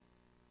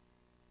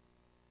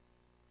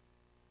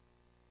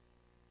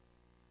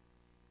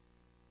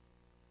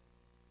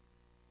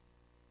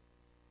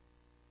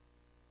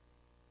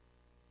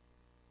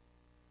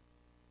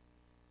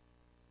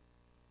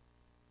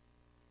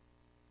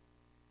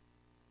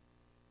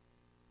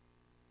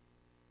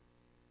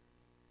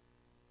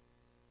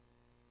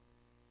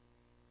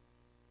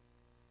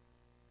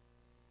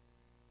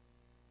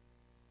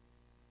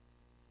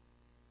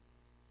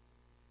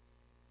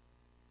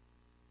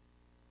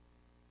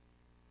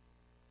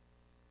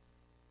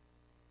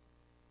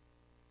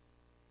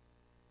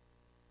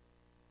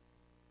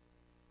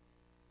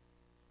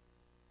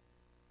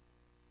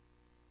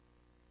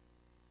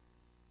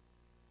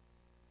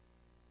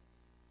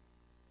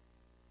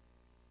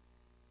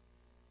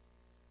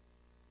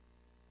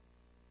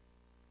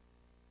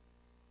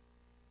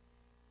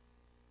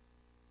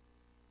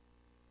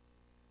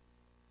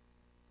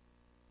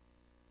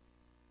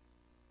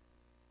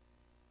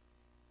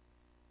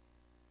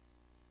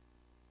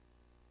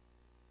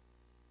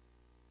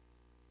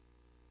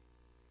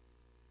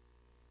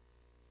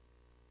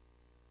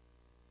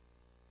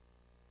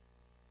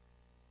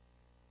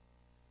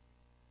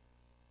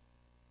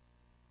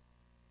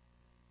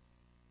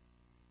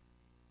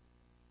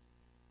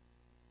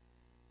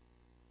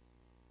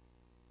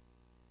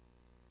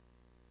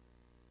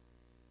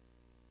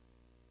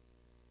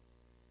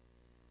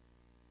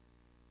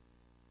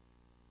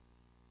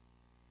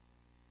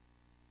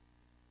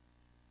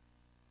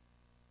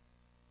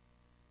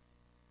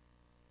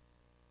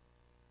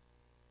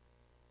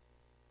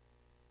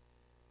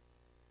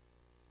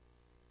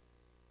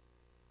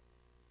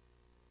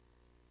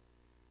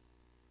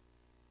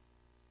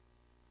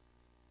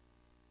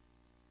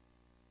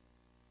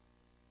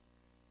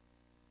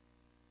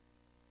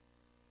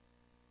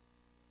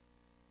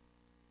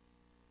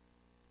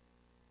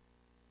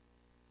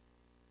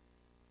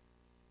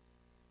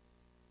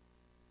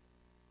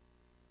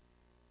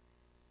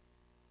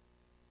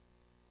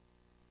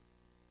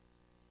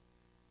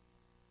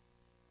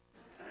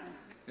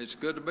It's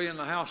good to be in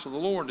the house of the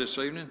Lord this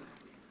evening,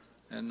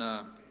 and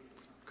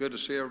good to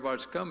see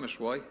everybody's come this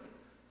way.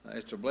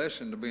 It's a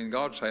blessing to be in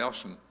God's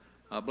house, and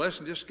a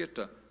blessing just to get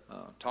to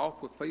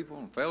talk with people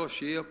and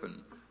fellowship,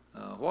 and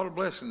what a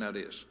blessing that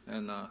is.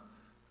 And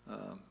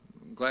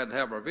glad to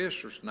have our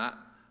visitors tonight.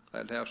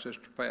 Glad to have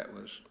Sister Pat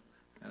with us,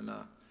 and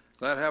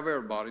glad to have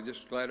everybody.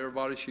 Just glad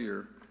everybody's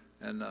here,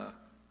 and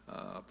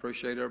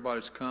appreciate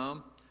everybody's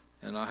come.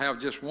 And I have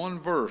just one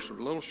verse, a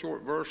little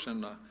short verse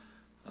in the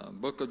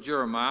book of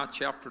Jeremiah,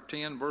 chapter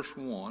 10, verse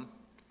 1.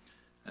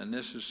 And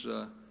this is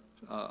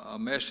a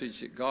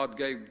message that God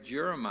gave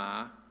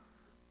Jeremiah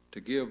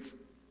to give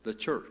the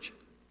church.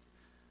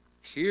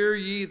 Hear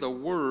ye the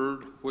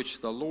word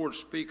which the Lord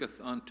speaketh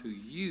unto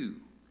you,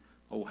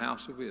 O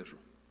house of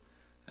Israel.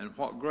 And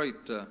what great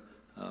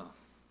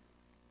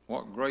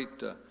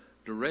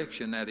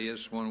direction that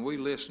is when we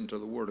listen to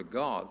the word of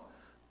God.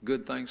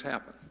 Good things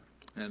happen.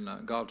 And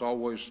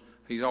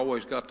He's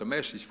always got the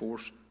message for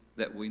us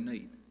that we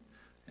need.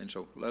 And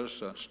so let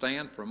us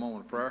stand for a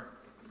moment of prayer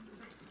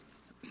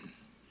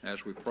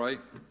as we pray.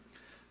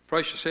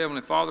 Precious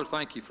Heavenly Father,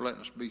 thank you for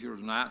letting us be here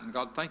tonight. And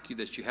God, thank you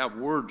that you have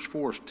words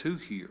for us to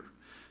hear.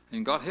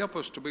 And God, help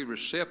us to be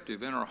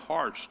receptive in our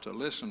hearts to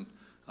listen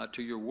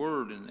to your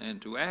word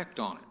and to act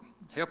on it.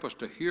 Help us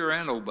to hear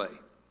and obey.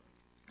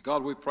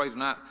 God, we pray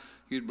tonight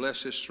you'd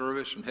bless this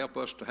service and help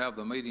us to have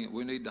the meeting that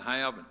we need to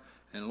have.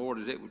 And Lord,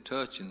 that it would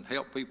touch and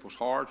help people's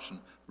hearts and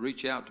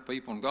reach out to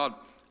people. And God,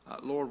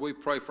 Lord, we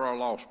pray for our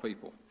lost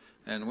people.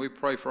 And we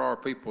pray for our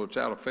people that's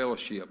out of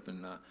fellowship.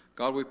 And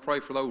God, we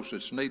pray for those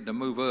that need to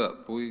move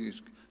up.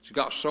 We've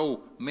got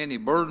so many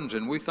burdens,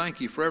 and we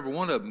thank you for every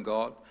one of them,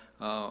 God.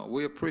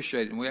 We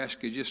appreciate it, and we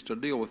ask you just to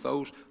deal with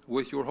those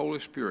with your Holy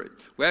Spirit.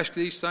 We ask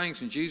these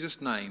things in Jesus'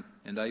 name,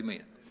 and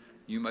amen.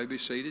 You may be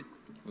seated.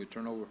 We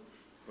turn over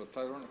to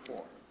Taylor on the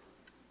floor.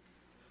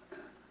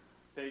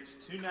 Page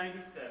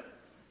 297.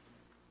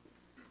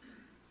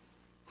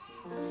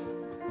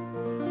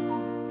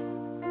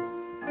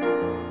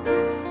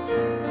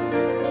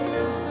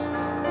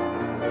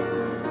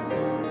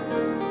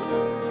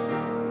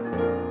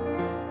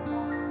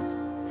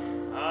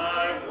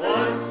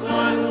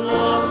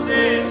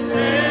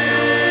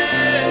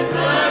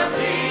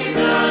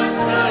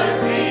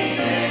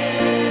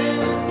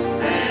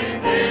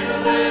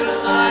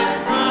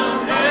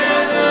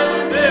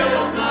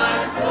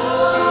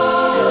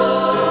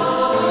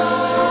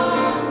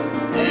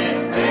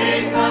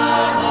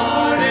 My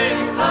heart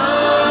and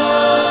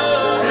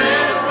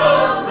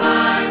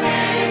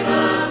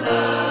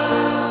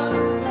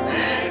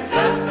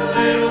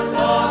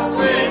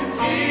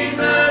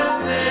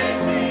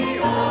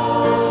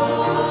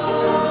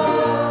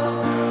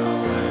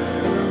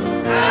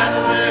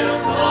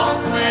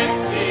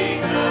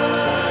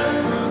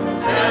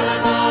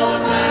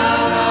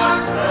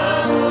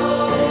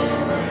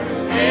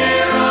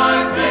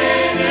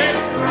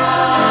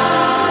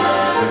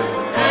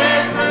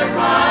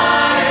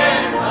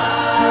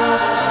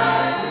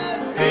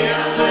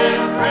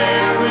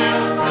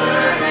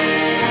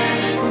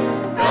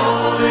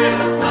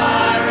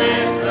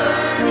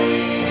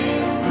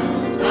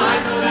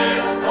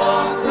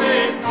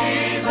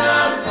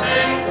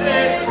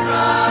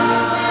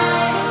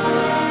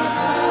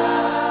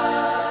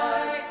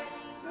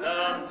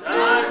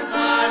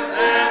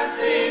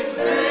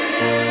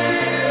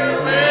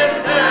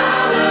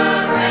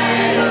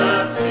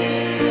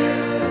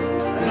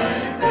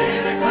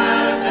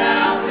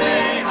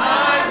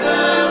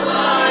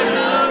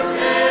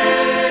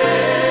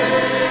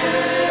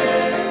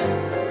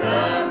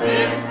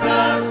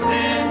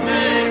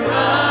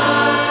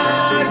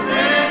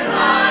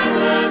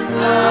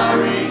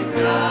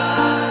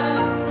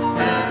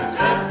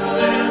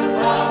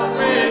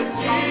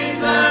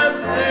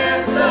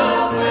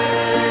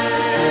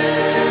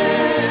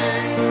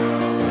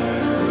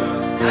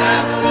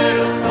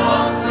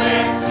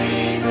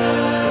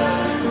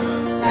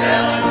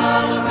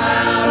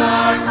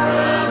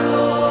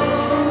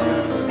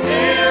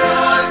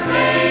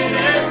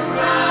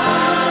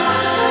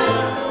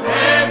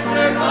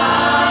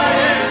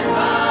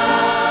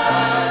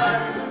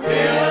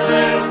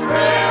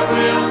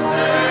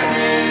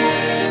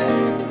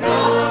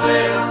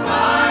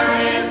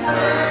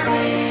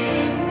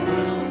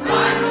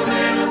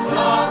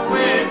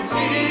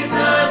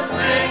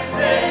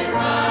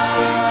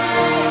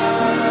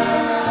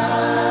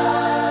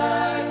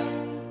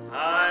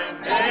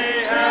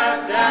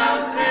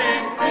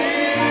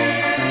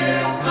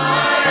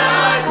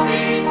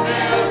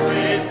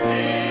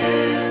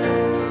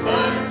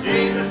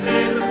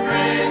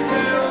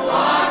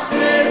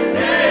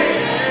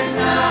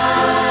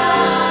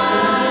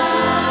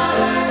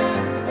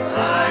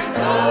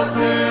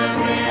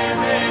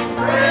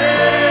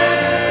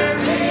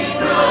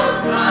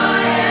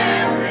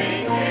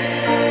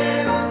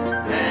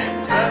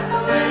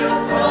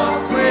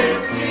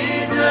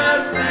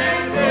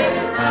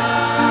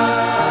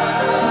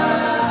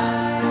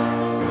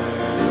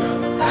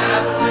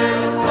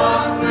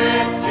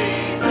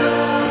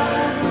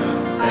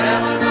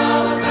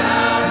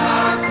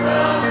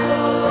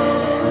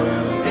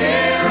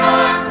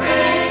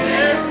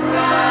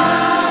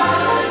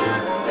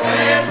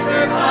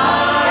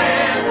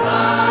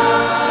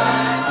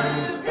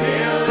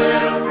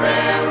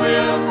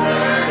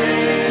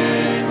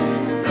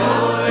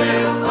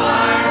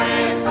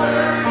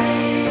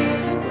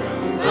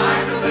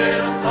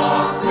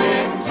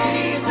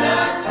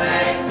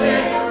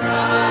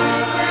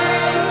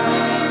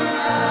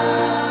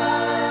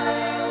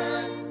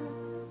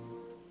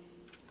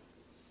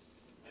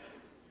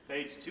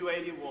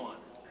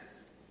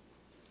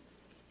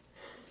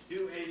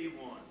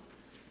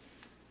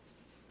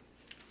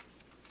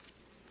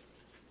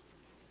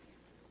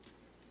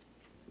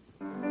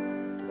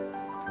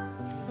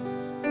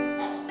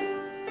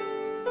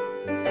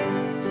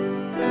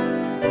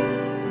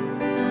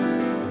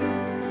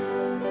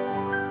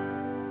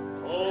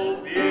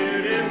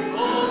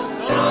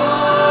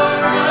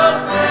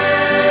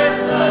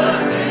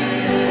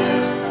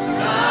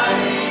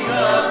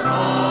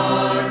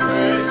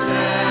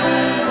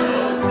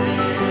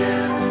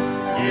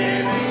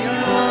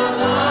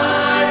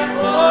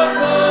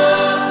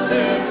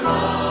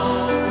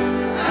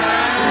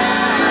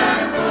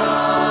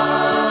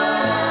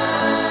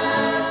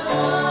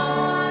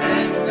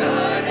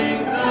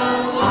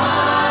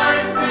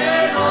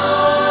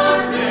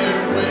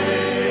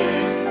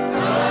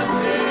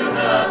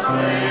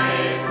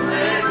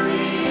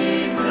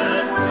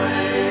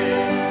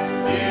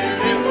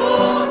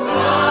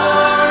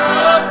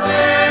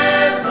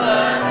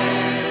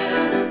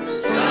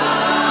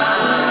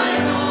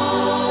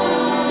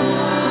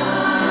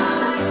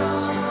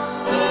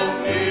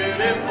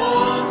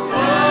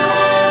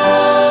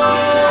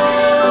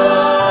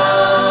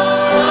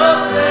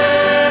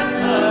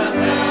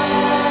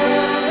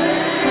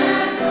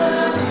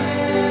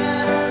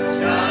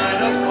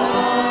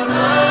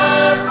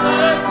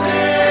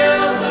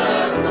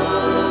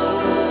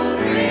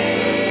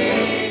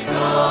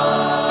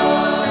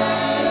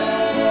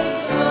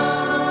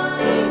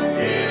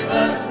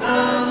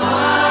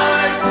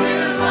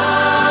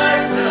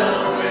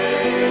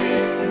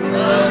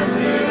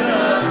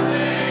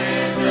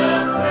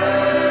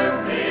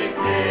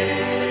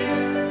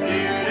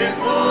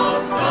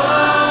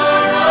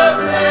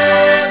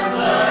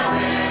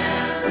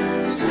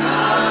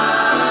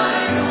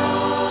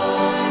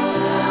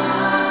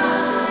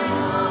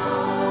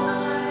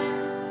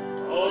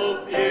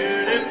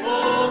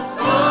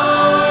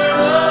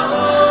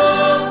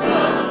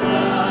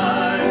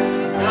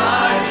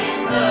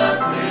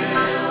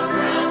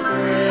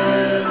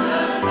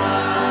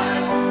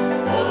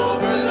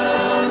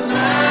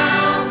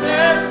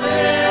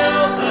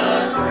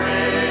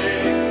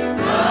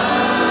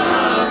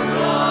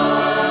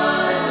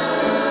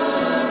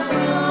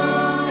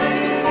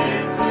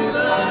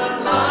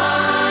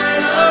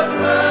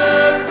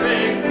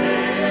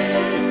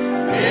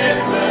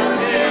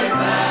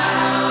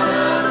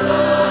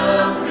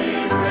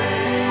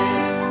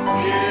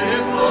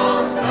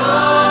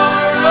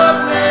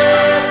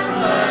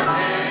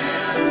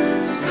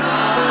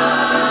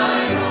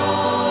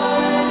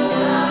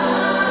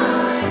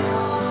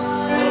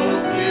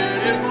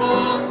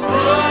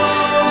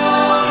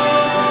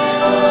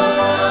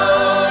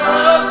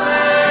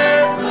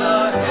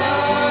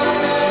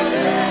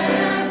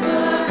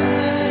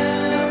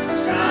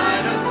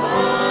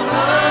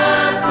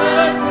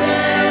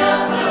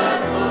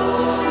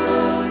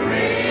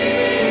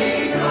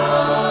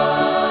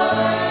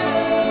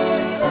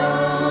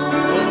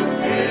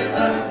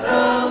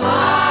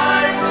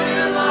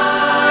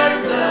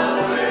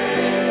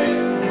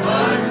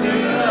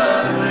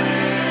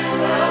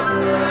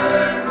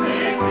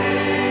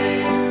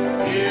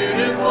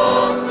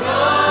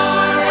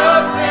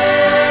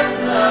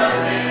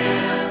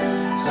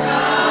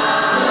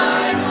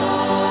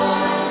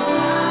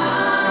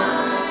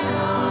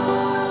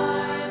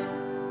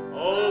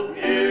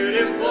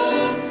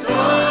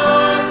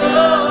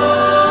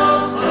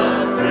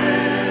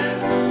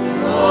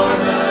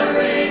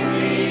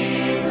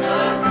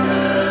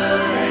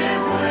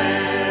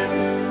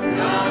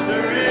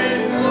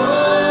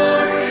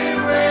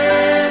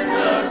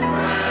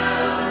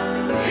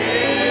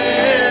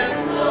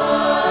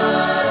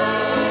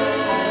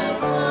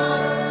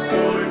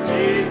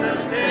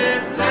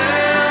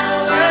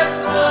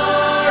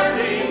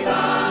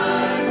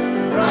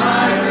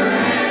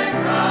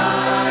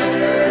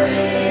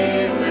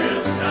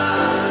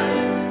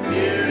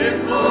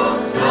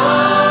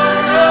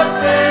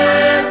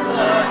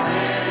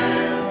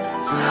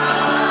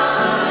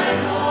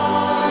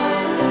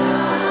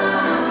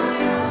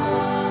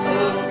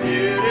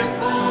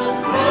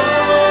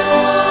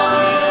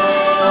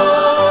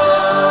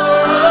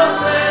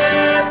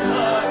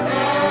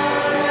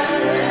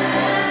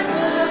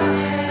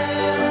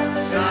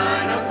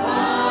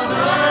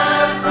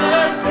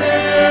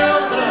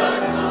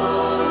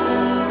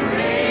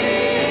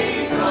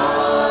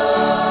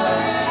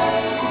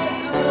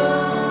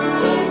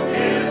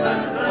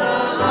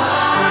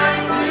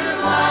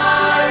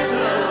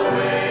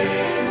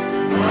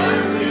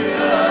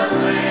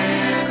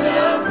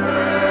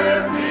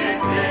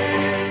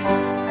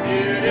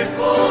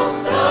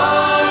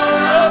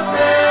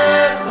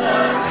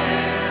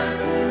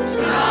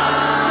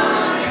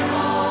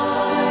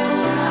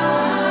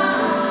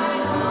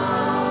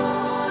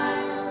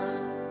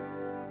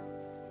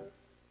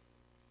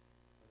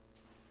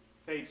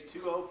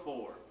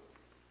 204.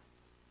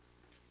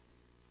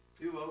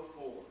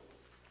 204.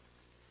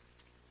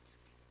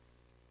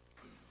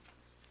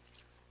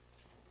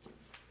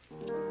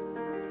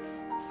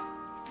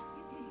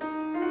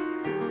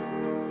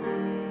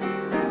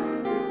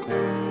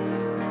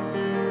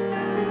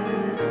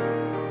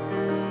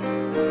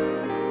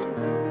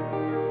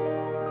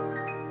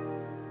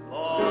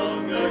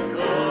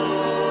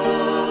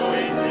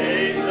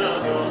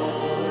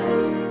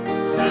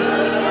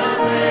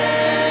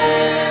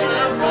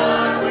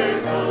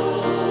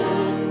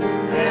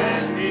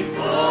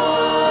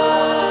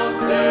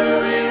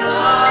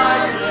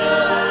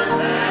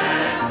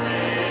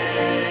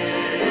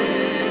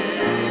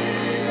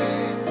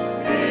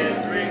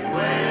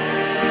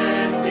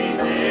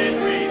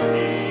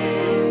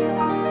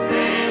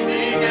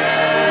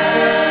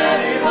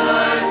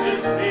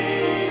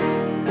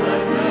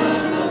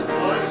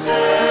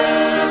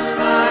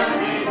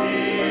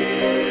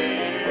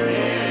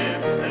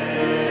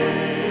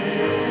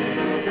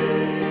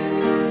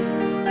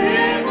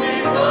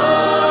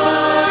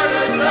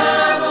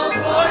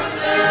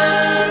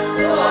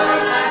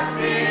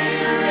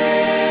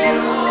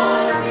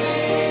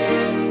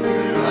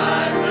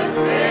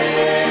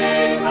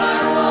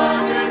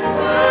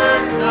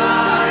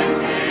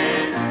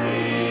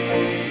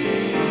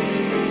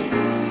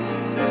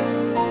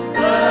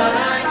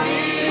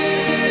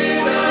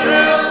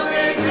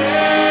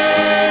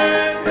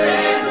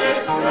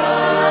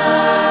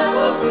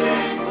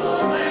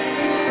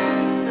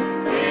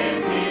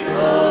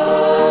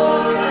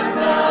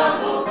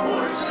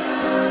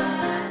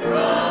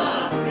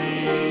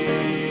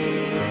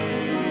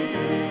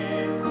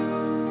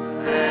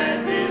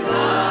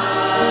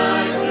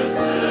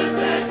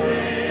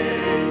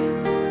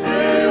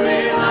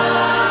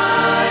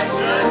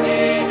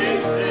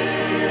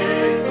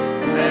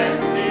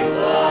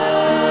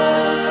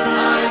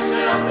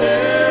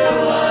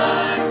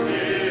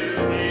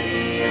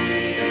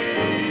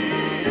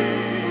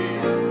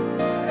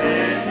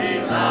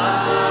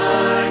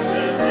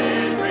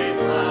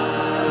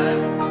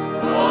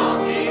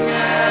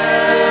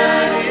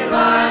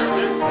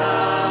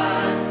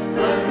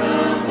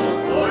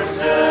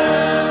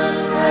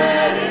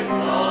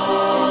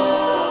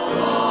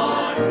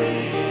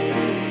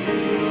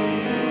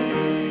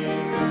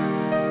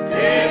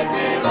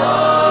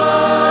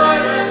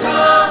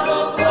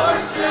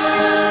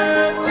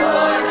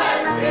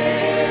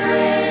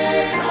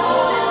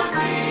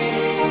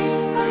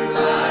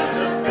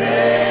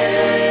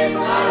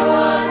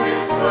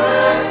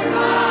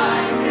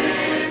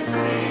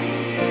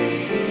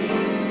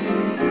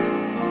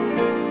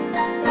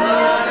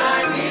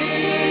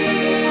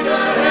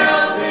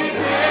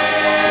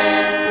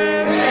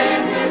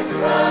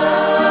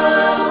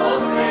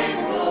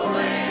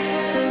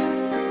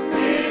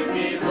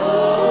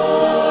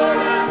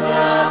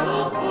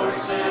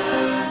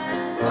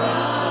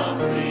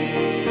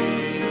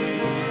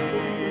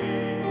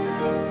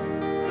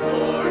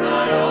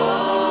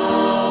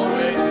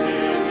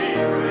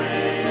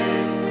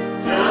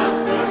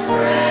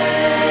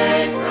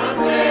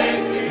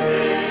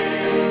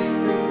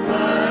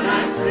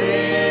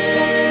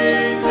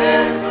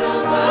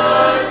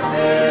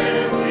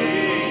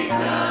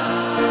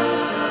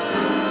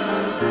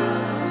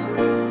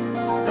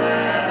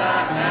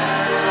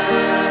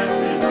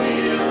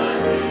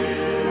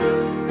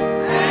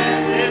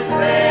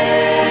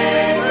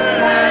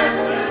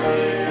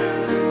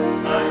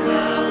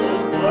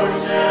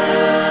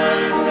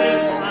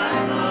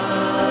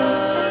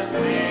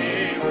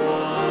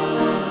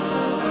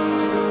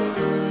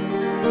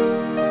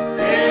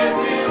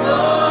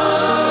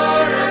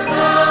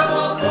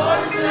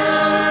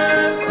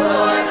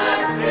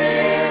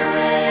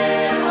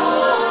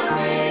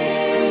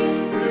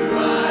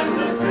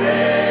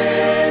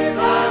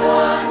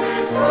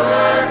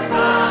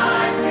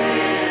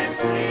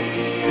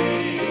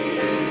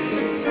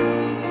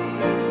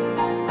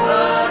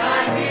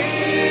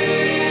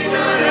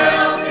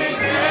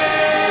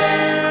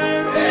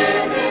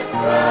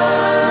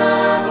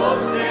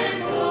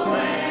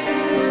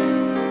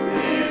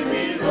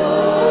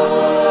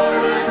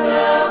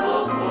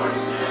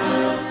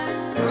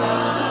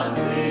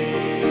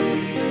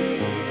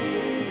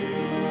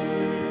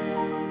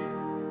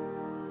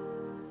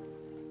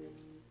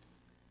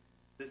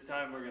 This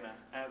time we're going to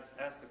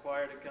ask the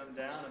choir to come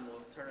down, and we'll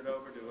turn it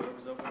over to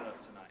whoever's opening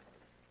up tonight.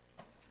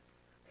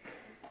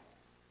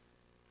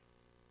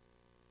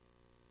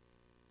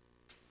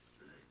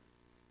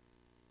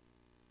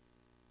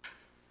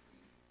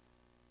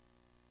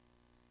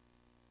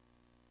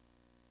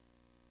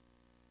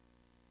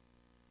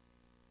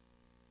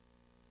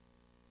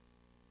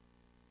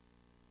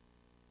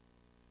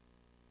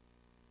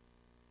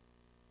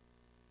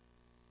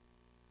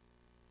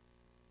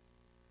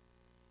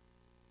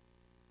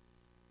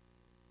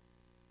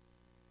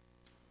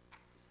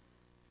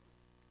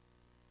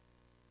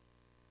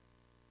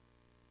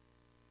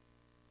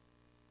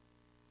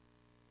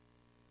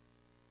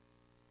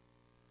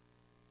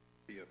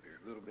 Up here,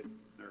 a little bit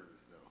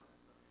nervous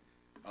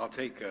though. I'll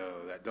take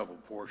that double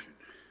portion.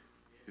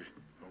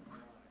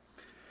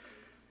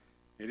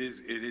 It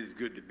is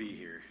good to be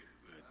here,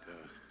 but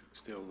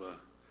still a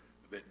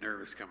bit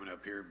nervous coming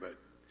up here. But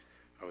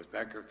I was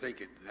back there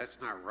thinking that's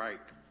not right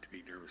to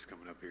be nervous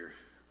coming up here,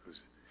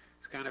 because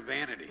it's kind of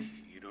vanity.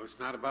 You know, it's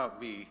not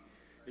about me.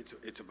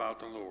 It's about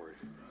the Lord.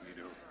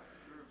 You know,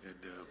 and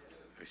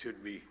I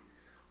shouldn't be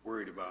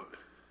worried about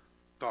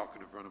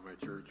talking in front of my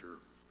church or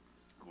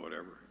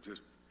whatever.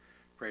 Just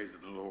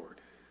praising the Lord.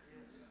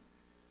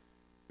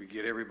 We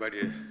get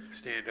everybody to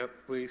stand up,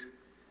 please.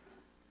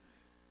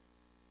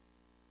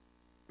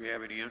 Do we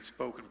have any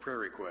unspoken prayer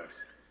requests?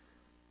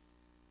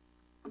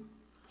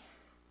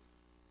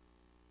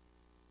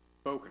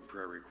 Spoken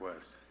prayer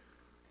requests.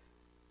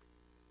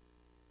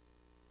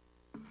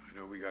 I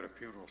know we got a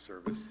funeral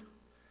service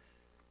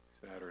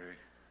Saturday.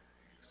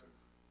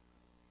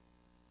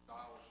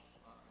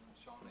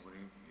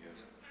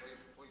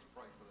 Please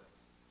pray for that.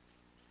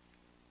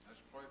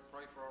 Let's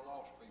pray for our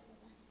lost people.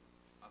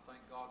 I thank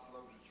God for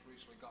those that's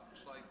recently gotten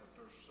saved, but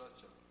there's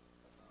such a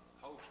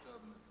host of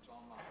them that's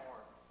on my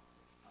heart.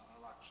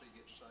 I like to see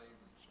get saved,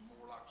 and some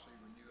more like to see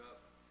renew up.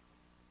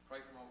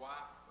 Pray for my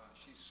wife.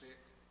 She's sick,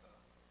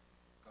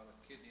 got a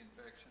kidney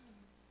infection,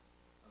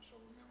 and so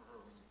remember her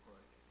when you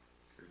pray.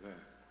 Hear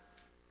that.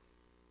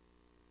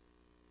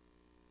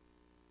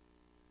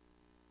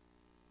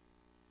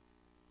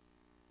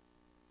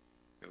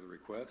 Other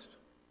request?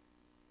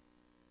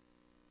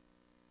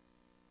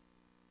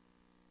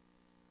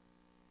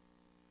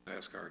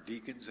 Ask our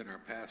deacons and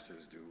our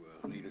pastors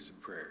to lead us in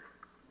prayer.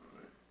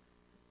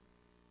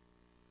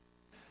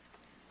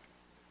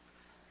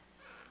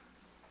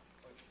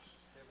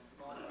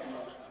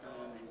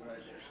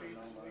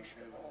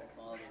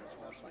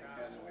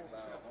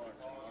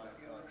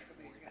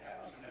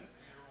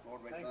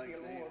 Lord, we thank you,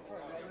 Lord, for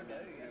another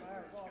day, and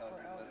our God, for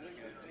how good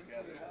you've been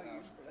to us, how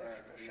you've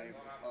blessed us, and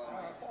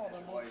our Father,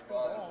 most of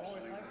all,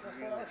 we thank you for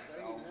our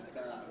Savior,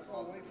 that comes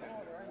before we,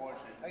 Father,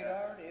 and paid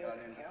our debt,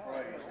 and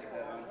Calvary,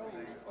 for our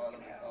rose, Father,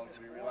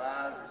 because we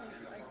realize that you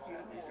thank you,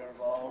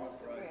 deserve all the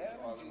praise,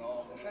 Father, and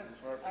all the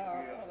perfect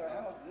gifts,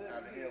 how good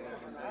it is,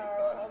 and our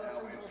Father,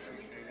 how we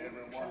appreciate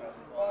every one of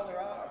them, Father,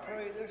 I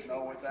pray this,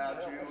 no, without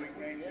you, we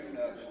can't do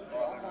nothing,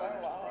 Father,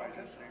 I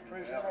just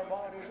pray this, present our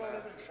bodies a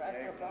living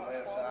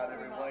sacrifice, Father,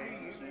 we might be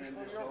used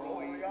for your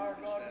glory. Our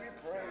God, we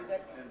pray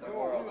that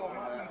your will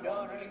might be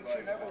done in each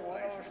and every one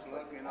of us.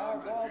 Our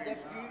God,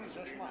 that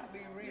Jesus might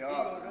be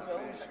revealed to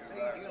those that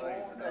need you,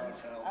 Lord. And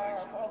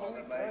our Father,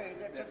 we pray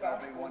that the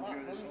gospel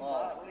might lose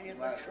mightily in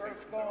the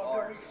church, God,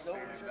 to reach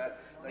those that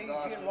need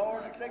you,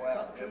 Lord, that they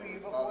come to you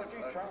before it's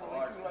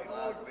eternally too late.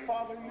 Lord,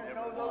 Father, you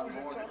know those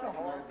that's on our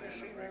heart this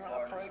evening.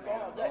 I pray,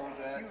 God, that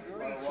you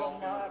reach them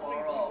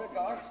mightily through the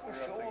gospel,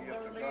 show them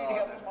their need,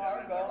 help them,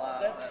 our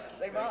God, that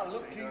they might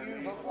look to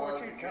you before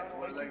it's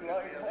eternally too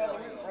late. Father,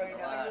 we pray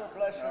now your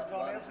blessings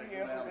on every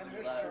effort in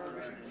this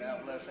service. In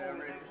Jesus' bless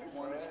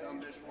everyone that's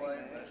come this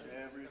way, and bless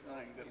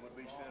everything that would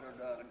be said or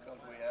done, because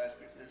we ask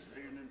it this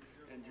evening.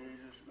 In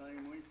Jesus'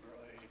 name we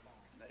pray.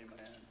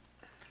 Amen.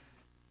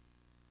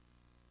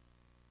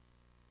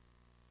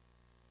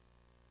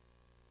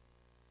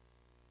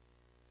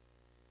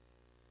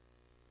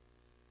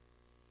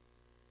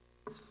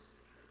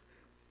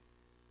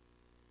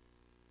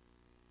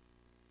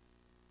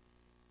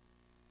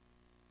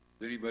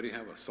 Does anybody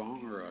have a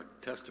song or a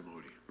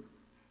testimony?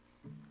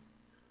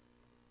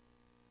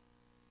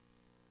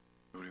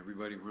 Don't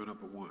everybody run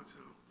up at once.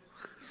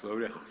 So slow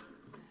down.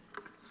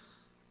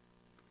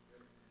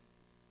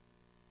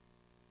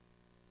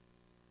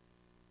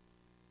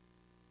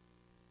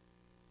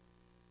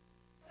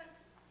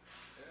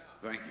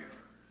 Thank you.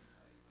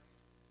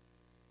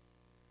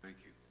 Thank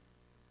you.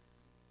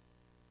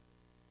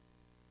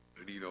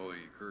 I need all the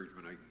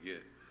encouragement I can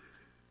get.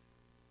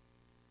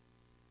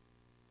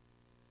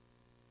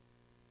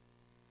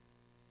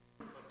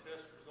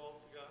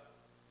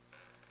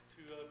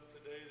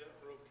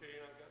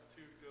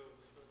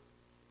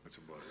 That's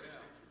a blessing.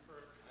 Yeah.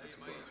 That's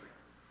Amen. a blessing.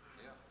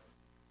 Yeah.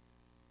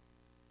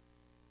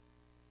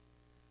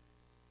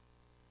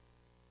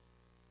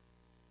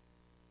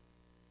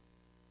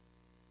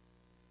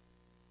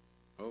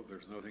 Oh, if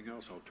there's nothing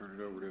else, I'll turn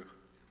it over to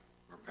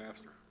our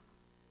pastor.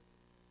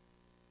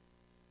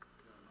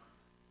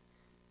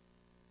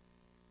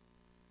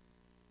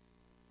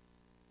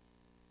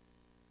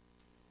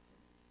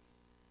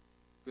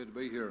 Good to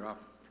be here. I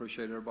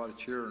appreciate everybody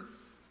cheering.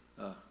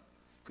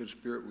 Good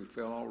spirit we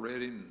felt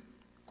already, and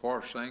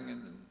choir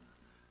singing,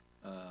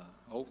 and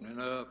opening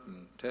up,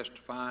 and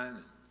testifying.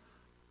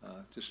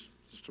 Just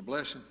a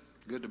blessing.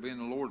 Good to be in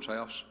the Lord's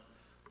house.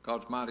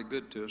 God's mighty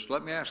good to us.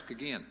 Let me ask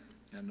again.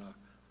 And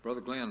Brother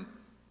Glenn,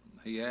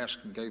 he asked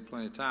and gave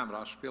plenty of time, but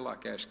I feel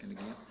like asking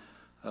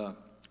again.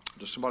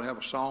 Does somebody have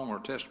a song or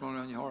a testimony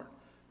on your heart?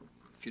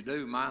 If you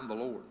do, mind the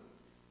Lord.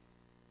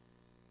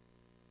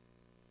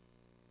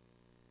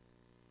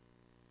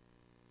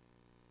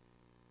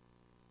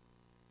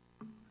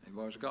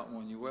 Anybody's got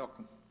one, you're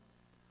welcome.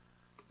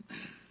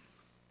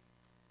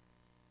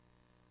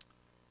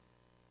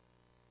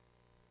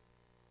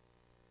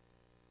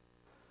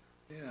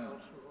 Yeah.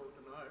 Also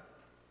tonight,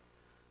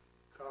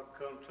 God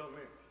come to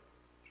me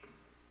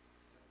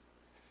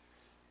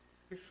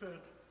He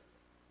said,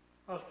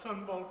 "My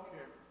son bought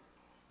you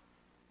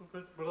with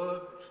his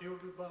blood,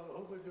 sealed you by the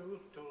Holy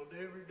Ghost till the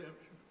day of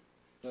redemption.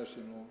 Bless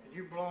him, Lord. And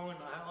you belong in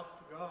the house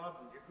of God,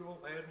 and you go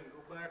ahead and go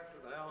back to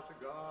the house of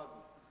God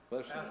and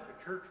Bless him. ask the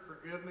church to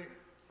forgive me.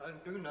 I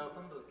didn't do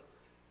nothing but,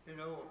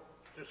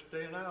 just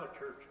staying out of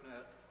church and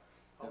that.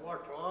 I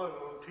watch a lot of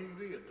it on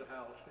TV at the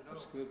house,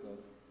 That's good,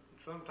 brother.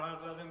 Sometimes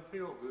I didn't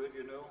feel good,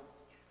 And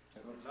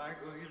I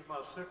ain't going to use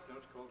my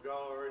sickness because God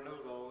already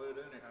knows all that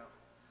anyhow.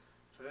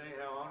 So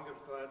anyhow, I'm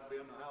just glad to be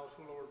in the house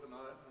of the Lord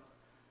tonight. And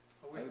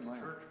I wish the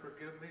church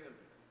forgive me, and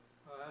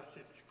I ask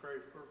you to pray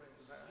for me.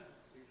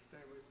 Each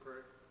day we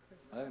pray.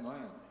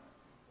 Amen.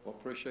 Well,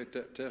 appreciate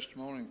that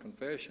testimony and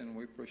confession.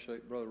 We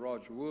appreciate Brother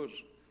Roger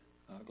Woods.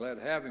 Glad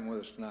to have him with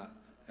us tonight.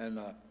 And,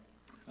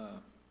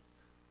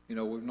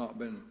 we've not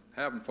been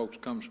having folks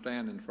come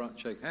stand in front and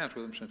shake hands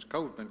with him since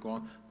COVID's been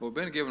going on. But we've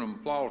been giving them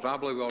applause. I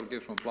believe we ought to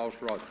give some applause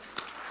to Roger.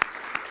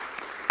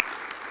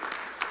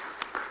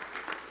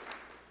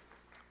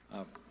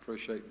 I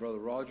appreciate Brother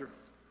Roger.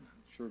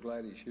 Sure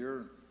glad he's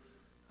here.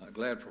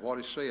 Glad for what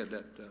he said.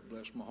 That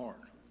blessed my heart.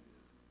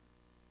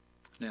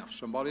 Now,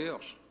 somebody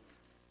else.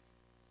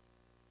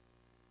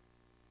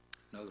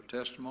 Another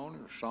testimony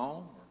or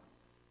song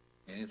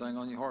or anything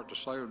on your heart to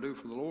say or do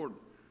for the Lord,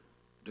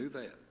 do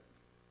that.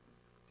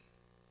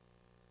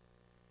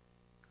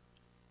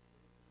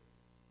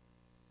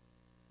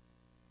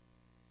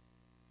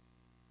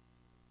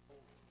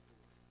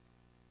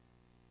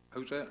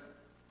 Who's that?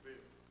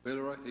 Billy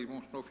Ray. He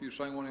wants to know if you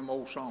sing one of them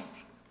old songs.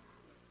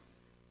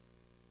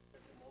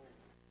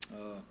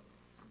 I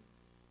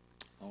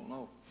don't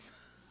know.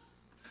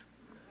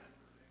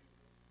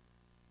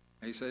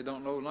 He said he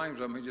don't know the names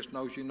of them. He just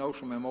knows you know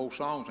some of them old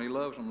songs. And he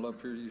loves them. Love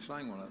to hear you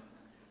sing one of them.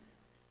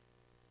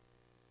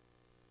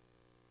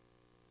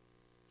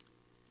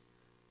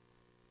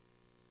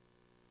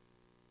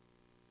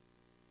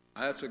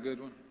 That's a good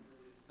one.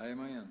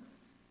 Amen.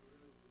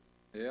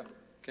 Yeah,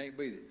 can't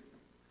beat it.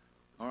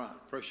 All right,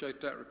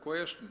 appreciate that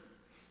request. And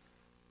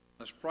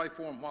let's pray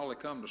for them while they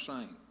come to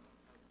sing.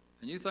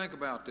 And you think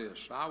about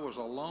this. I was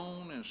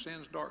alone in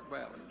sin's dark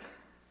valley.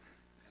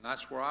 And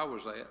that's where I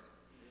was at.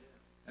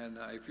 And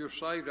if you're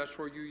saved, that's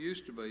where you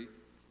used to be.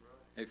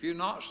 If you're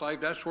not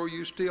saved, that's where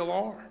you still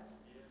are.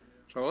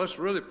 So let's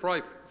really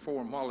pray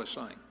for them while they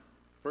sing.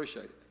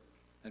 Appreciate it.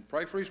 And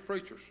pray for his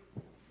preachers.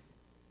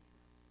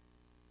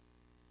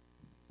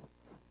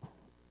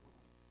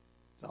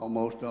 It's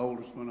almost the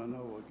oldest one I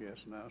know, I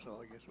guess, now,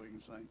 so I guess we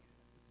can sing.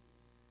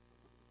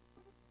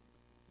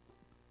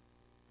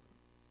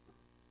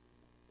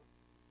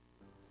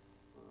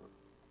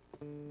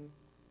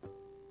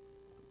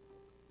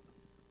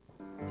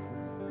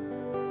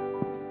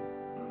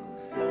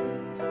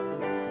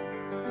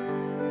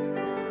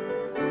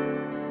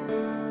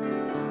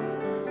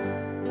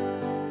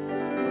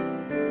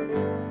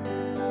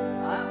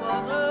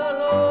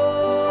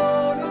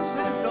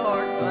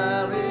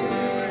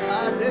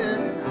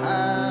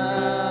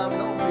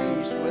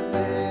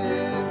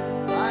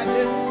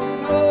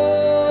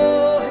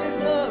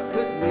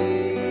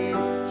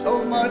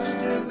 Much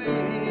to me.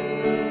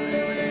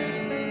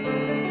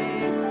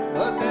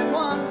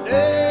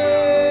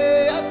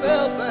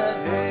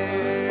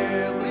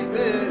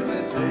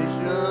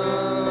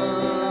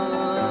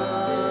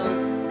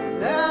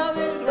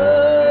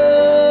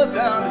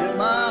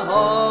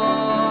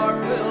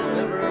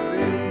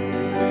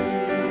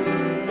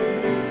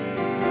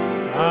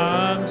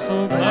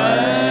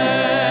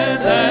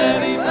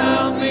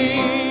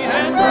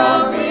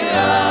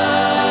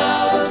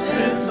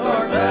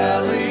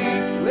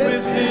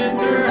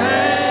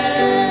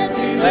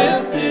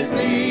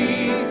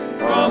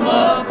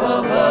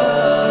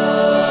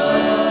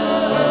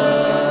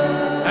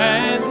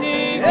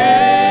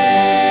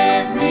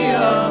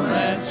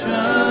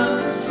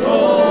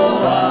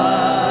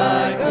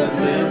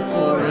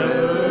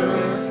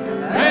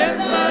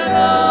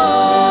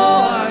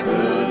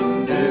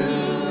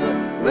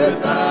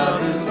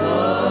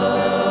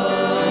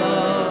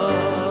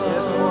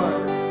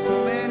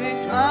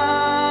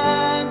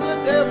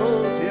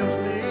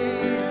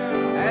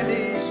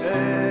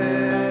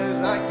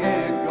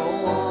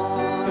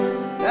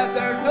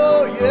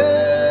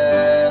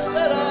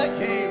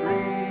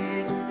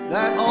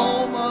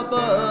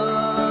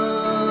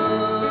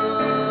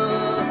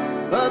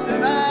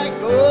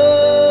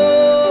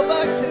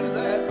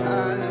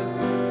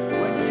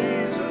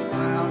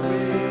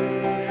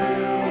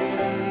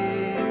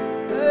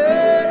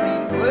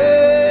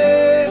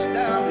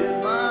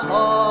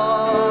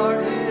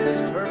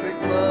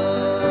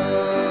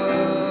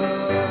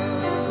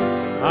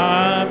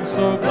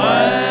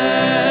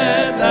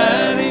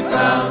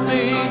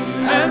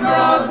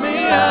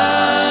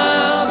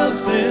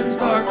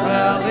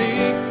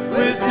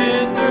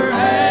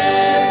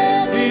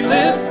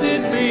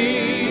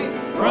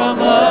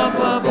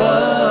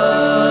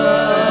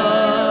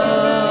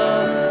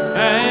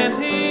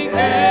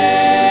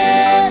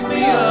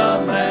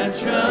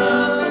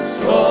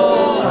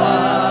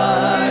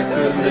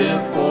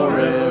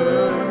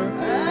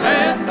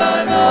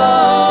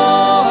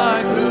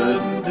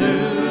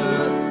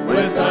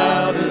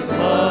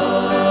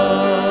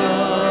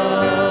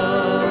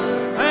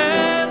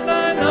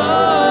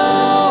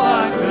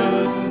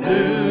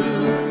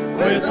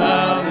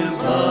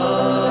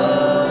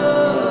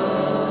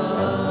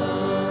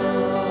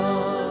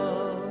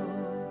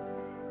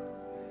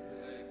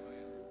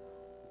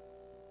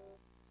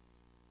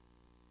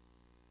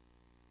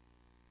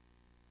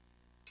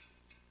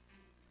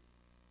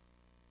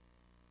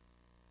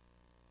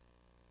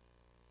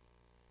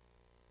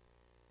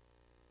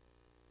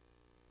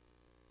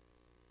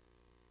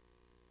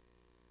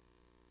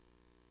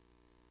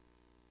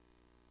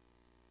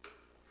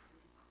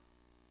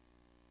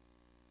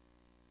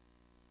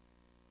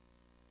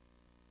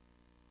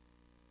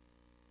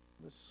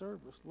 this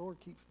service. Lord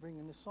keeps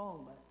bringing this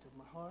song back to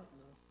my heart.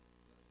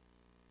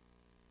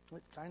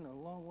 It's kind of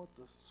along what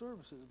the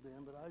service has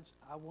been, but I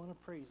want to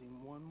praise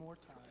him one more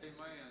time.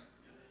 Amen.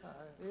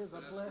 It is a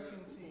blessing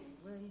seeing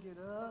Glenn get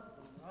up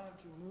and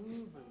Roger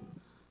move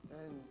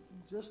and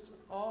just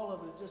all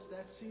of it. Just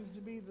that seems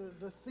to be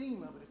the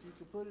theme of it. If you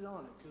could put it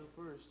on it,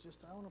 Cooper, it's just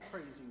I want to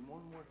praise him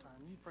one more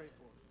time. You pray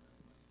for it.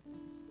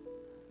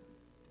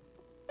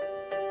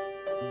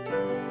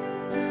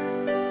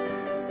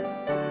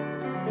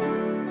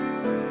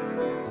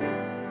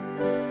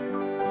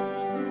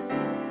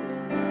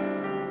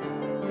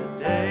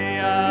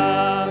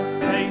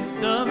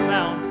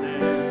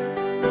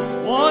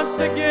 Once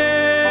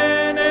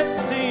again it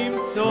seemed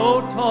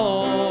so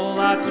tall,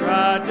 I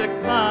tried to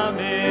climb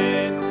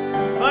it,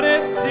 but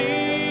it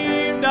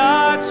seemed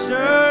I'd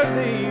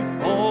surely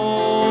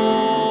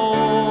fall.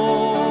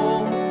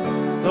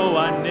 So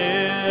I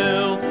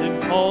knelt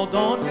and called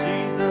on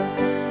Jesus.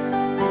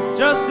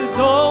 Just as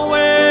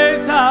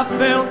always I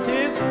felt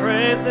his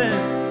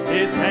presence,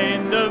 his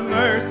hand of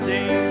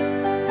mercy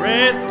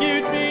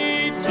rescued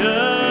me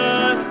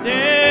just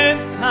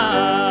in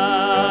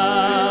time.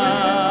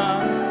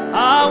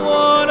 I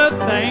want to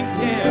thank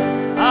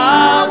him,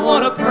 I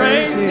want to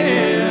praise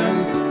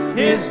him.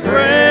 His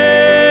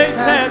grace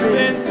has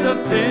been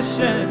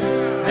sufficient,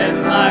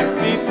 and like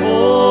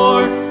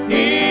before,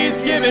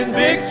 he's given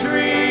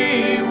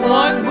victory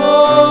one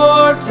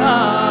more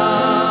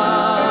time.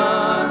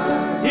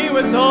 He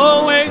was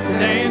always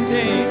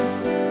standing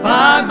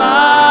by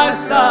my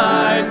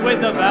side when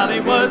the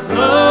valley was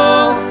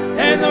low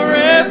and the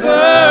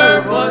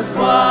river was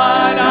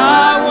wide.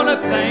 I want to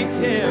thank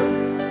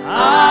him,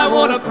 I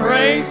want to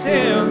praise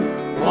him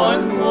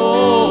one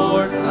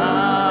more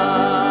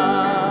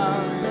time.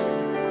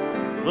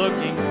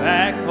 Looking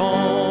back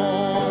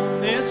on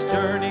this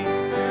journey,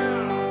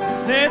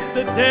 since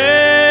the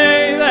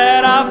day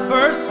that I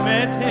first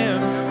met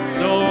him,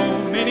 so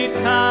many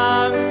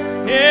times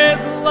his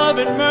love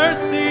and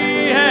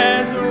mercy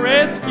has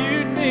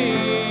rescued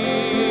me.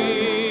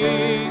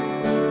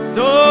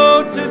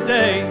 So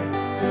today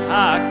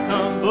I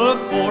come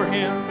before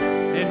him,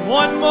 and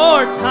one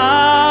more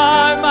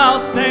time I'll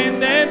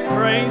stand and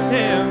praise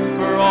him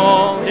for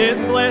all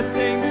his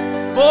blessings,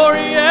 for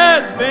he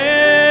has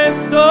been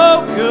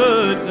so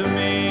good to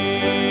me.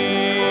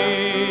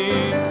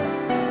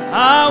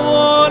 I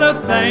want to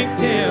thank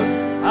him,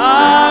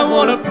 I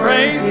want to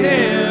praise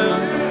him.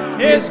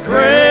 His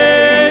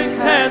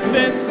grace has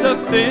been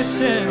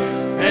sufficient,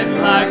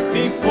 and like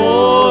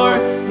before,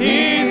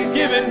 he's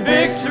given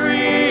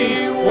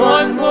victory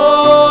one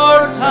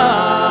more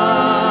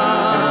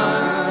time.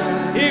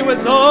 He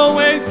was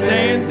always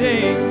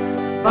standing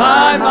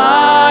by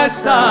my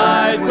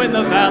side when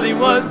the valley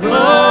was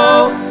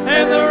low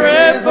and the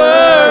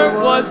river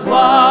was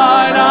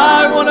wide.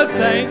 I want to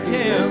thank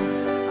him,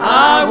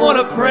 I want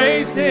to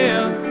praise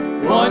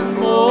him one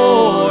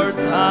more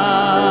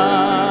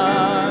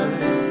time.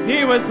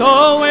 He was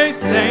always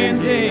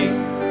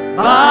standing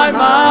by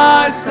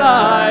my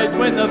side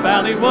when the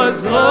valley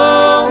was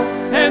low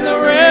and the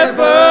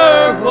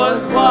river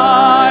was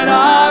wide.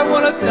 I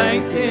want to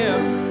thank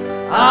him,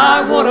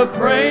 I want to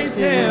praise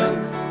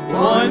him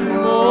one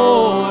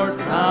more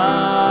time.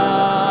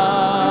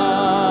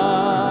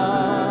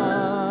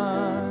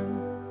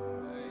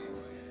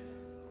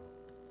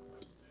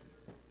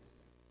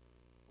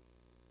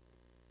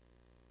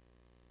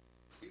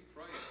 Keep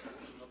praying.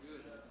 It's so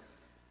good.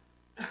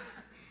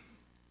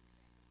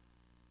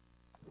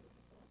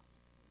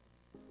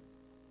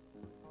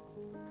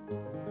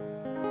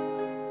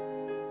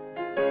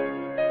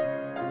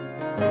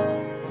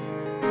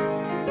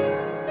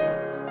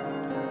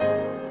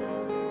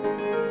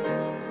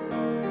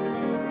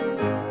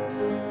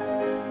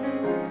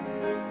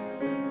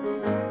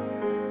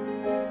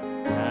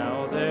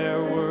 Now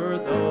there were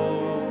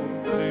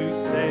those who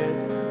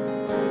said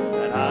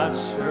that I'd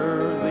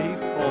surely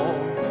fall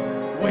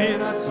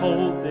when I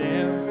told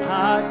them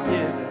I'd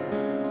given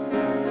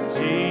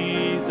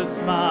Jesus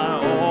my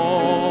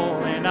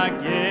all. And I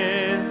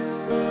guess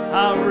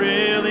I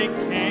really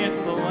can't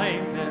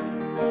blame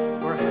them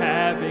for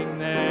having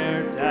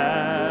their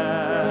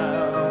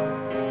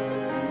doubts,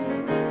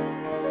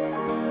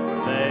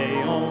 for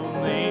they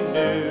only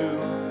knew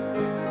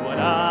what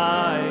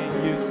I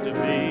used to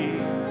be.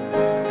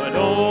 But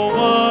oh,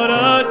 what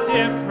a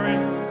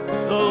difference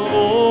the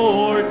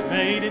Lord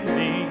made in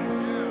me.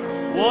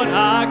 What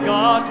I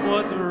got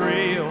was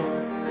real,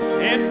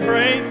 and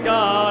praise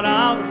God,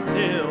 I'm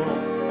still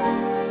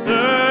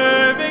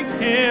serving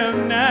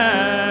him now.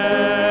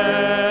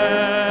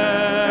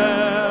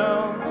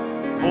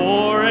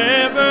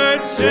 Forever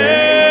changed,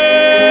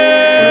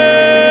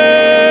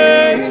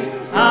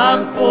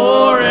 I'm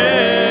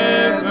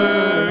forever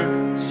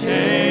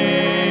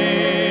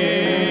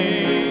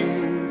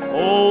changed.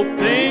 Old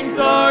things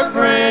are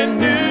brand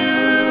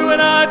new,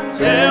 and I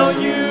tell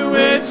you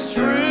it's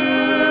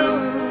true,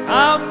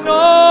 I'm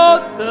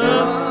not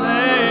the same.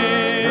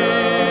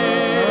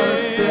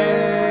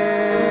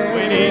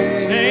 When he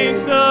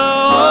changed the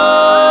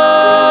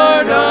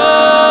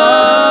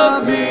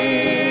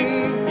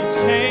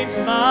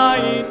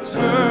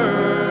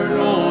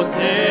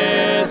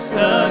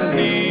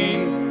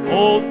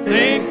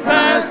things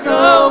pass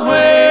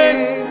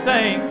away.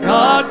 Thank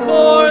God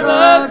for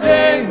the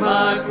day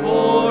might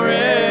forever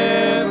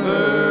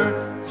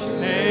change.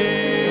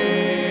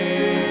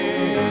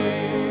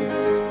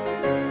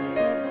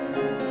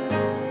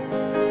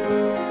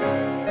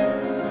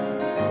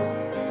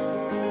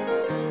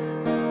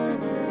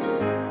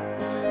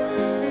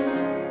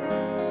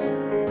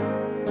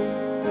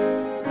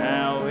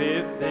 Now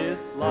if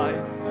this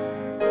life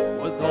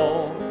was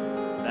all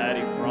that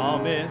he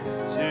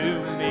promised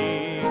to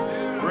me,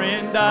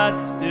 friend, I'd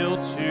still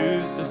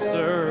choose to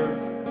serve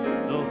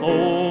the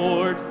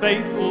Lord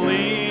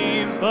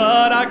faithfully.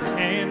 But I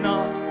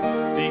cannot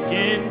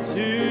begin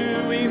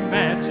to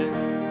imagine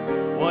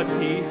what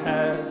he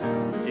has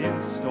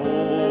in store.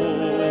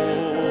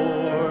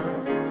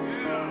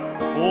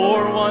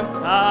 For once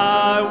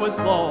I was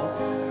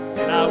lost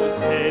and I was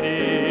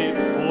headed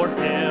for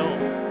hell,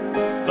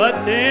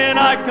 but then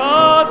I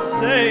got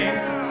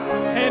saved,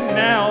 and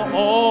now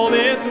all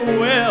is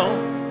well.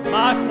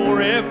 My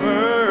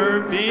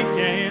forever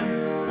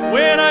began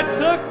when I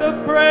took the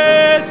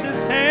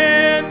precious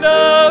hand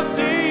of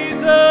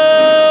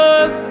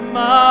Jesus,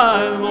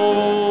 my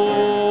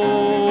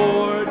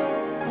Lord.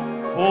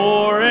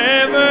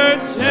 Forever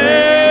changed,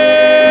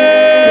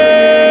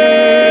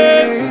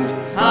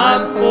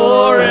 I'm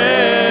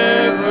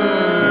forever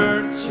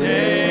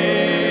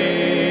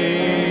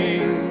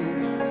changed.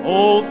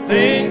 Old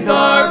things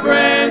are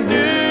brand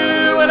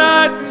new, and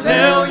I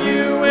tell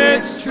you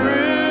it's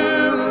true.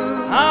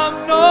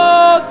 I'm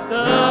not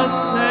the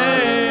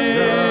same.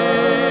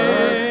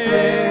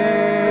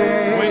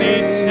 When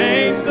he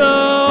changed the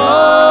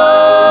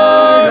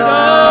heart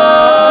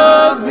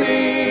of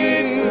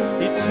me,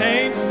 he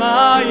changed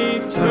my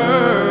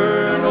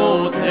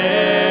eternal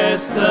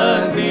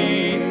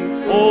destiny.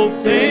 Old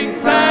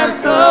things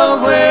pass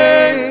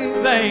away.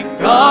 Thank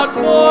God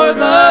for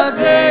the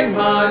day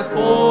my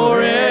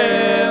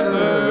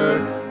forever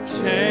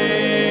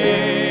changed.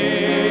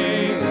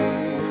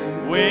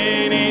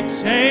 When he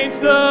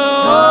changed the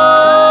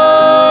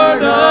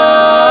heart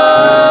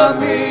of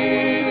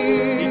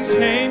me, he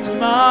changed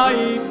my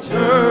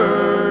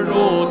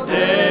eternal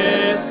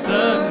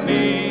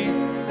destiny.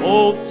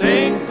 Old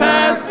things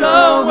pass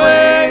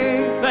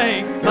away.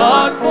 Thank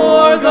God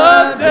for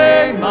the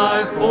day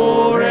my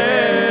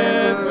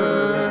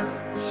forever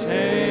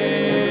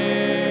changed.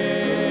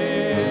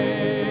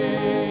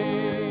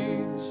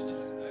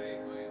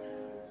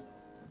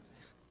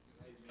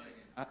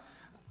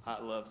 I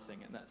love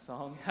singing that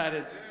song. That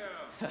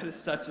is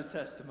such a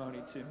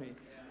testimony to me.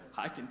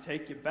 I can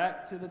take you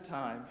back to the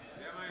time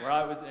where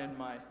I was in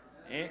my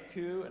Aunt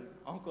Koo and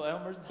Uncle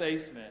Elmer's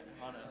basement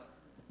on a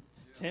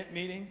tent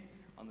meeting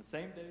on the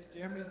same day as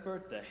Jeremy's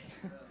birthday.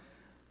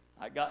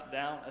 I got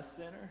down a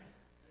sinner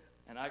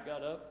and I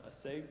got up a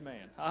saved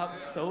man. I'm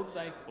so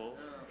thankful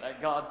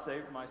that God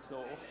saved my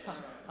soul.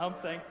 I'm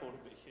thankful to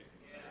be here.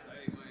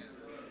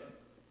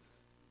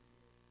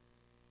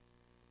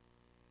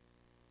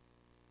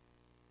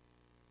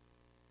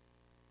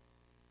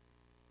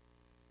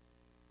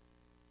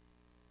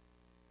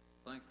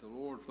 Thank the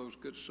Lord for those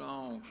good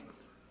songs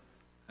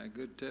and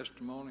good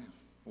testimony.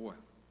 Boy,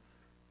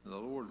 the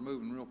Lord's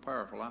moving real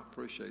powerful. I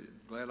appreciate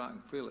it. Glad I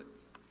can feel it.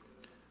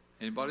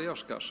 Anybody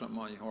else got something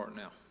on your heart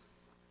now?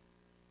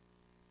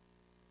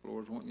 The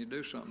Lord's wanting you to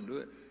do something, do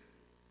it.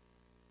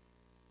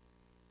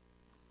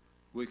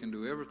 We can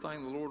do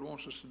everything the Lord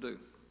wants us to do.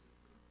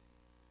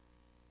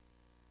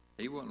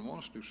 He wouldn't want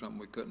us to do something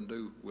we couldn't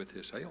do with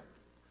his help.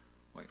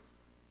 Wait,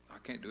 I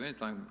can't do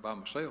anything by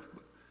myself,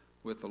 but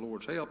with the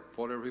Lord's help,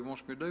 whatever he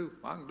wants me to do,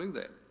 I can do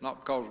that.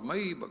 Not because of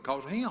me, but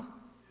because of him.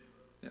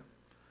 Yeah.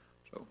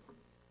 So,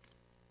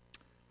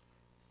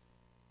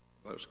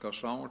 but it's because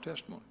song or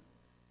testimony.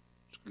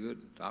 It's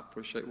good. I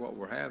appreciate what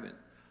we're having.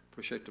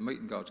 Appreciate the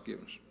meeting God's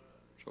given us.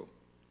 So,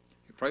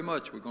 you pray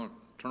much. We're going to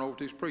turn over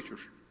to these preachers.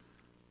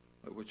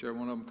 Let whichever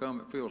one of them come,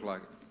 it feels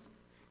like it.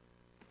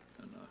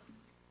 And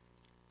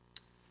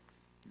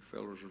you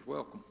fellas are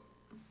welcome.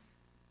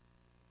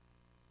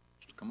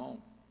 Just come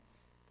on.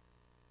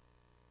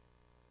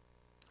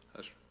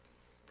 Let's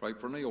pray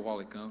for Neil while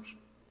he comes.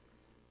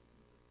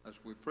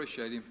 We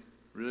appreciate him.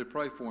 Really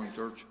pray for him,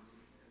 church.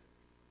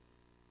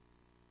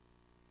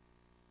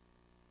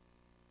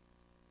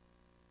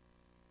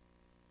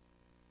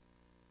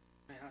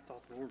 Man, I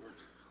thought the Lord would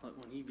let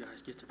one of you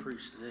guys get to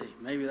preach today.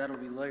 Maybe that'll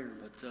be later,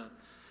 but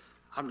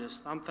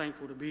I'm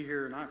thankful to be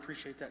here, and I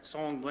appreciate that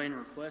song Blaine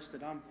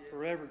requested. I'm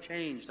forever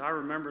changed. I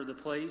remember the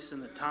place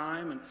and the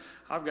time, and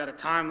I've got a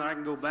time that I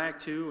can go back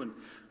to, and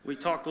we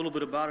talked a little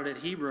bit about it at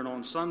Hebron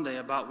on Sunday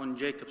about when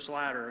Jacob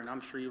Slatter, and I'm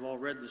sure you've all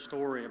read the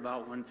story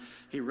about when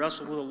he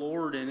wrestled with the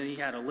Lord and he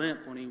had a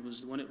limp when it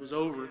was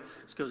over.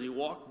 It's because he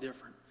walked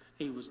different.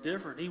 He was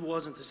different. He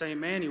wasn't the same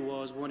man he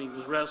was when he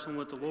was wrestling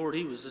with the Lord.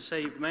 He was a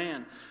saved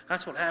man.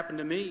 That's what happened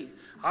to me.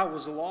 I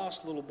was a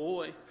lost little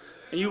boy.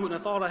 And you wouldn't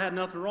have thought I had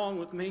nothing wrong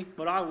with me,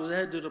 but I was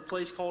headed to a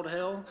place called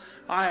hell.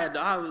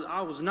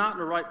 I was not in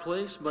the right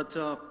place, but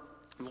the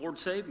Lord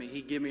saved me.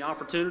 He gave me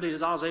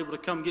opportunities. I was able to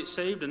come get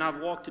saved, and I've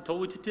walked it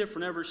totally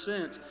different ever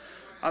since.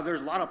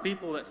 There's a lot of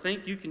people that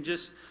think you can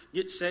just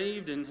get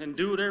saved and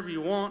do whatever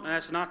you want, and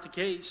that's not the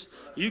case.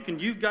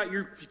 You've got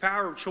your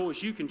power of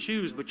choice. You can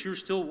choose, but you're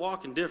still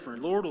walking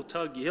different. Lord will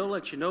tug you. He'll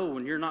let you know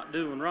when you're not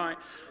doing right.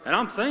 And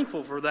I'm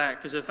thankful for that,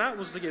 because if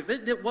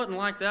it wasn't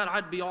like that,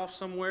 I'd be off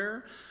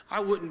somewhere. I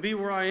wouldn't be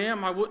where I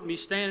am. I wouldn't be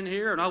standing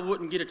here, and I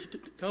wouldn't get a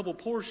double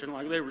portion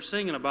like they were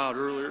singing about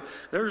earlier.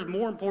 There's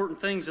more important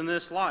things in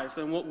this life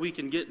than what we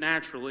can get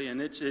naturally,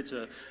 and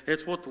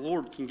it's what the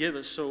Lord can give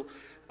us. So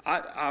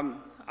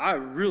I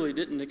really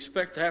didn't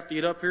expect to have to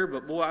get up here,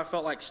 but boy, I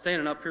felt like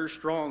standing up here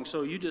strong.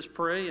 So you just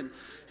pray, and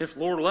if the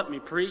Lord will let me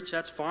preach,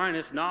 that's fine.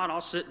 If not,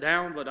 I'll sit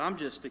down. But I'm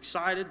just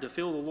excited to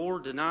feel the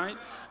Lord tonight.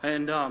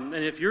 And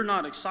if you're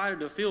not excited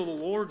to feel the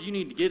Lord, you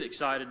need to get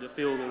excited to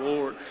feel the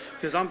Lord.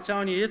 Because I'm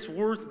telling you, it's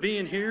worth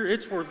being here.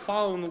 It's worth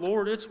following the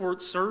Lord. It's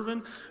worth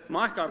serving.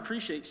 Mike, I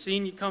appreciate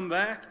seeing you come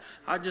back.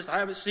 I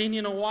haven't seen you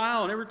in a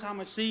while, and every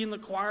time I see you in the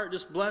choir, it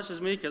just blesses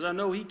me because I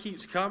know he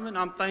keeps coming.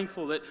 I'm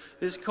thankful that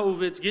this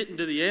COVID's getting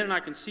to the end, and I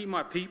can see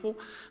my people.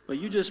 But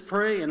you just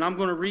pray, and I'm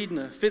going to read in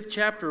the 5th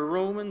chapter of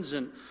Romans,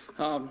 and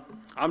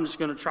I'm just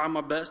going to try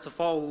my best to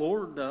follow the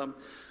Lord.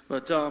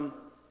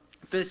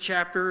 5th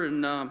chapter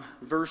and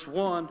verse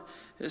 1,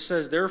 it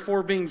says,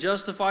 "Therefore, being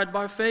justified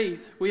by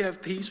faith, we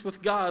have peace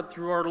with God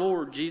through our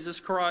Lord Jesus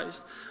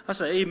Christ." I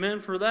say amen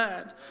for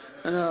that.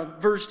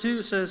 And verse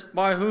 2 says,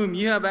 "By whom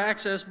you have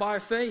access by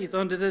faith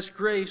unto this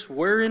grace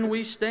wherein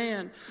we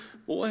stand."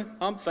 Boy,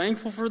 I'm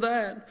thankful for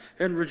that.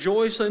 "And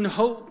rejoice in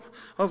hope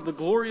of the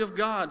glory of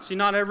God." See,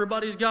 not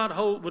everybody's got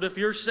hope, but if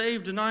you're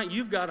saved tonight,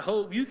 you've got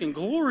hope. You can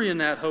glory in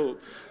that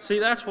hope. See,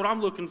 that's what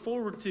I'm looking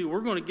forward to.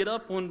 We're going to get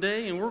up one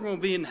day, and we're going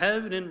to be in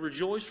heaven and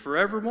rejoice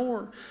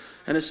forevermore.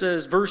 And it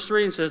says, verse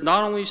 3, it says,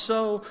 "Not only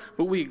so,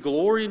 but we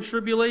glory in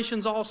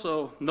tribulations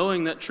also,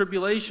 knowing that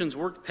tribulations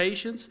work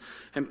patience,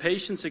 and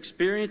patience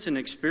experience, and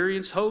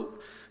experience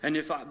hope." And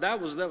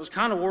that was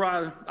kind of where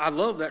I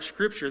love that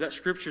scripture. That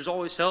scripture's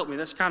always helped me.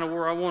 That's kind of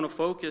where I want to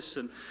focus.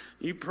 And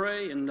you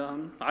pray, and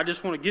I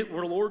just want to get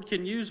where the Lord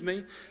can use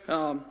me.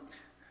 And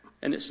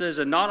it says,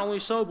 "And not only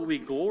so, but we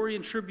glory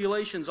in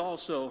tribulations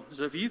also."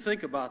 So if you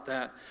think about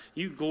that,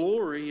 you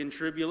glory in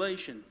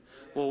tribulation.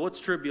 Well, what's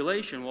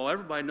tribulation? Well,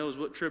 everybody knows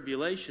what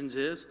tribulations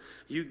is.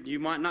 You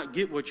might not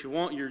get what you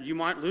want. You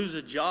might lose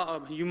a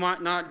job. You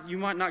might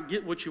not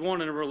get what you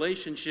want in a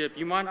relationship.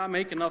 You might not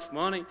make enough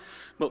money.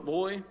 But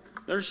boy,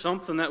 there's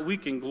something that we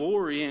can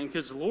glory in,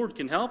 because the Lord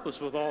can help us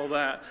with all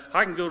that.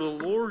 I can go to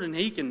the Lord, and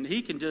He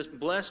can just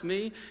bless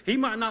me. He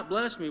might not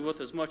bless me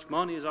with as much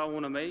money as I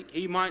want to make.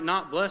 He might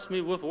not bless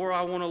me with where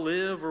I want to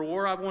live or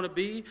where I want to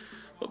be.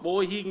 But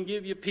boy, He can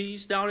give you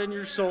peace down in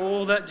your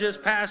soul that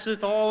just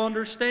passeth all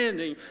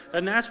understanding.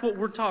 And that's what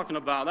we're talking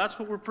about. That's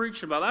what we're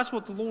preaching about. That's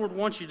what the Lord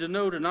wants you to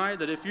know tonight,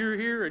 that if you're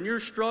here and you're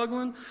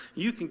struggling,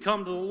 you can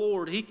come to the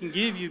Lord. He can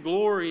give you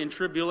glory in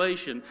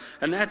tribulation.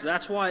 And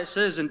that's why it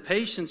says, "In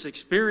patience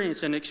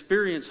experience, and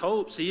experience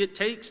hope." See, it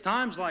takes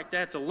times like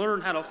that to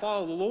learn how to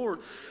follow the Lord.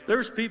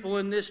 There's people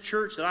in this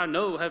church that I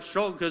know have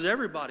struggled, because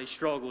everybody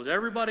struggles.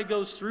 Everybody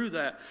goes through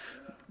that.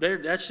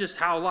 That's just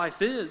how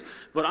life is.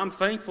 But I'm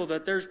thankful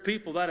that there's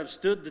people that have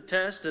stood the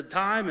test of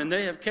time, and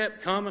they have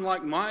kept coming,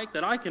 like Mike,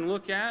 that I can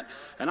look at,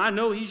 and I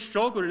know he's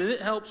struggled, and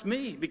it helps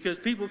me because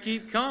people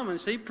keep coming.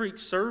 See, preach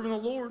serving the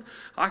Lord.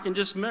 I can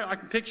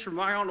picture,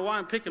 I don't know why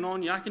I'm picking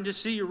on you. I can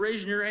just see you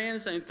raising your hand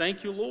and saying,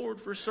 "Thank you, Lord,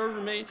 for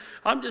serving me."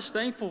 I'm just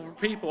thankful for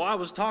people. I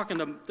was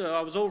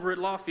over at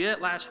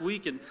Lafayette last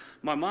week, and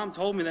my mom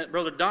told me that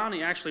Brother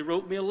Donnie actually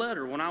wrote me a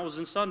letter when I was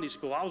in Sunday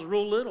school. I was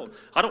real little.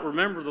 I don't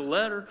remember the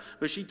letter,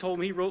 but she told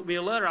me he wrote me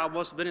a letter. I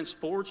must have been in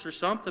sports or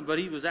something, but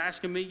he was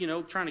asking me,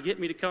 trying to get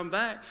me to come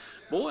back.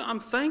 Boy, I'm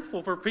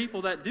thankful for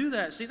people that do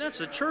that. See, that's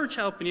the church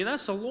helping you.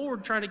 That's the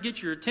Lord trying to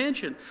get your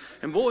attention.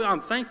 And boy,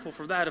 I'm thankful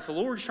for that. If the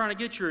Lord's trying to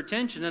get your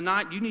attention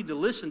tonight, you need to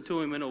listen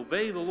to Him and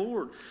obey the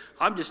Lord.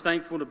 I'm just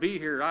thankful to be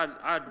here.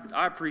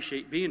 I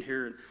appreciate being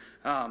here.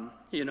 I'm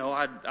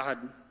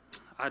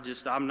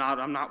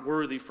not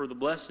worthy for the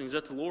blessings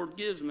that the Lord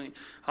gives me.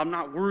 I'm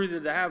not worthy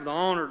to have the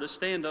honor to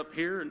stand up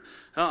here, and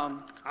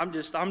I'm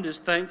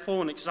just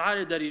thankful and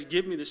excited that He's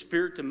given me the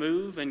Spirit to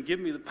move and give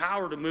me the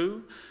power to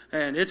move.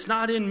 And it's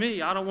not in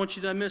me. I don't want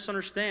you to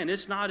misunderstand.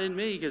 It's not in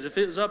me, because if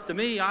it was up to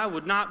me, I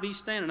would not be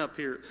standing up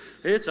here.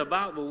 It's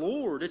about the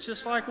Lord. It's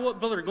just like what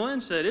Brother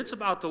Glenn said. It's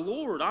about the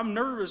Lord. I'm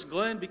nervous,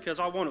 Glenn,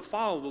 because I want to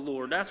follow the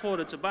Lord. That's what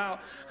it's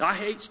about. I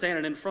hate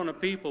standing in front of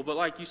people, but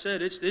like you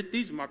said,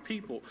 these are my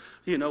people.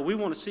 We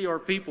want to see our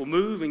people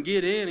move and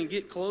get in and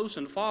get close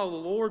and follow the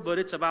Lord, but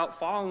it's about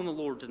following the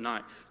Lord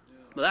tonight.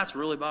 But that's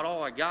really about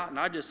all I got, and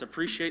I just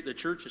appreciate the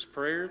church's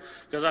prayer,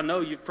 because I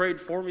know you've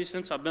prayed for me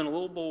since I've been a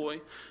little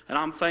boy, and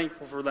I'm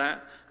thankful for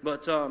that.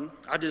 But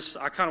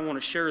I kind of want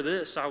to share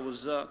this. I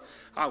was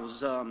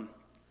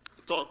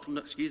talking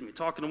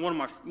to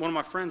one of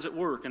my friends at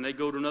work, and they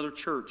go to another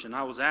church, and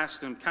I was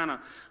asking them kind of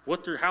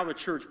how the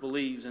church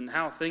believes and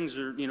how things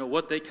are,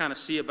 what they kind of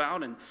see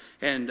about,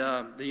 and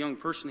the young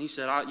person, he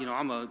said,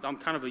 I'm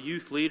kind of a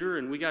youth leader,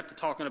 and we got to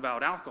talking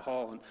about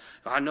alcohol, and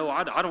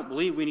I don't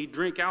believe we need to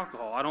drink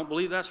alcohol. I don't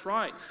believe that's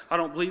right. I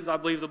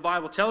believe the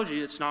Bible tells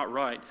you it's not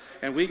right,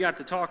 and we got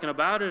to talking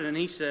about it, and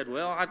he said,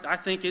 well, I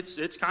think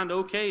it's kind of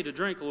okay to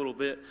drink a little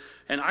bit.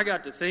 And I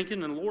got to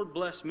thinking, and the Lord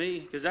blessed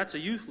me, because that's a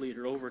youth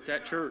leader over at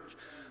that church.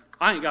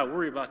 I ain't got to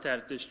worry about that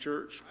at this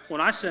church.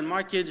 When I send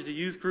my kids to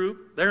youth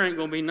group, there ain't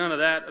going to be none of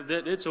that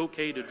it's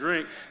okay to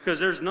drink, because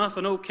there's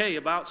nothing okay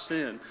about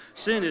sin.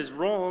 Sin is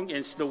wrong,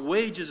 and the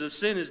wages of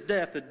sin is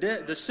death.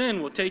 The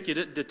sin will take you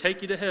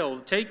to hell,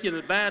 take you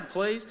in a bad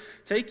place,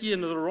 take you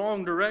into the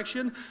wrong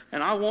direction.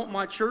 And I want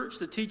my church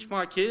to teach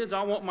my kids.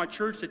 I want my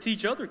church to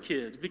teach other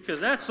kids, because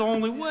that's the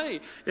only way.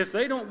 If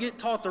they don't get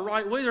taught the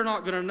right way, they're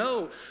not going to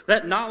know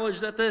that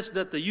knowledge that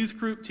the youth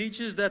group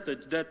teaches, that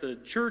the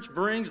church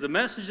brings, the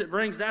message it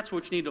brings. That's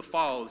what you need to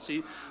follow.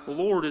 See, the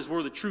Lord is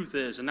where the truth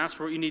is, and that's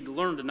what you need to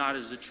learn tonight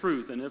is the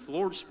truth. And if the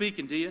Lord's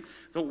speaking to you,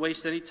 don't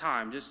waste any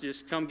time.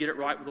 Just come get it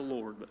right with the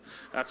Lord. But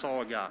that's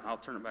all I got. I'll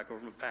turn it back over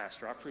to the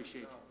pastor. I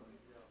appreciate you.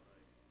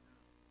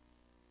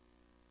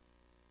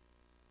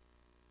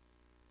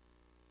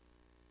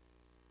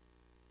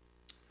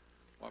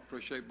 Well, I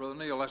appreciate Brother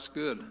Neil. That's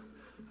good.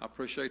 I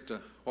appreciate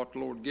what the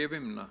Lord gave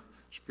him and the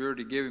spirit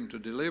he gave him to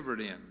deliver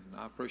it in.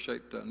 I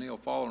appreciate Neil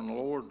following the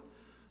Lord.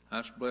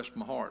 That's blessed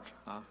my heart.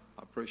 I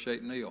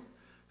appreciate Neil,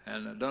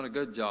 and done a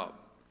good job.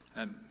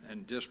 But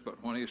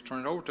when he was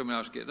turning it over to me, I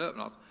was getting up,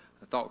 and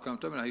the thought come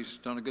to me, he's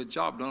done a good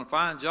job, done a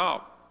fine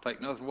job. Take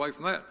nothing away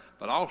from that.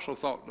 But I also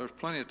thought there's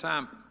plenty of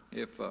time,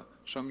 if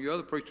some of you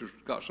other preachers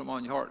got something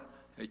on your heart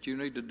that you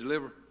need to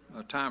deliver,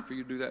 time for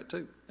you to do that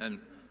too. And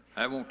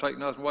I won't take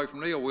nothing away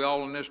from Neil. We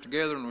all in this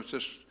together, and it's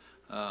just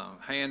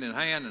hand in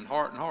hand and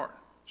heart in heart.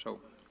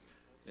 So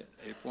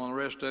if one of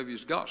the rest of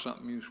you's got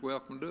something, you're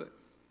welcome to do it.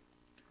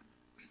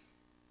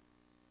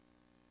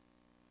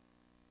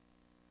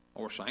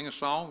 Or sing a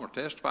song or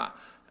testify.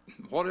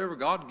 Whatever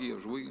God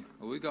gives, we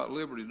got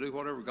liberty to do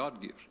whatever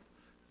God gives.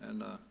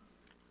 And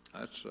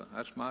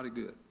that's mighty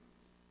good.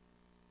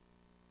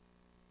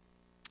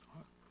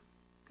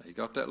 Now, you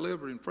got that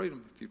liberty and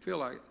freedom if you feel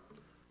like it.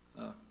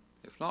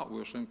 If not,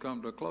 we'll soon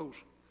come to a close.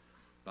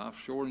 I've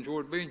sure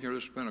enjoyed being here.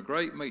 This has been a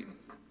great meeting.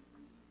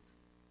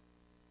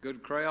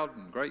 Good crowd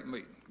and great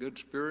meeting. Good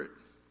spirit.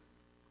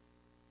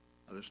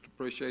 I just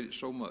appreciate it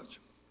so much.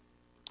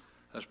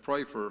 Let's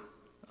pray for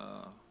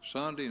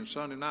Sunday and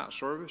Sunday night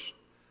service.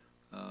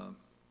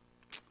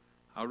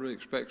 I really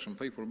expect some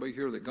people to be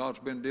here that God's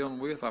been dealing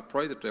with. I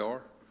pray that they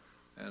are.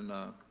 And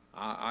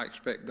I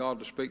expect God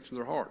to speak to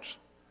their hearts.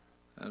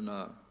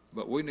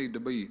 But we need to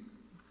be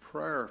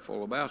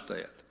prayerful about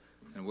that.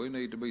 And we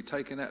need to be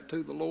taking that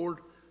to the Lord.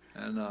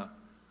 And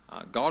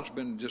God's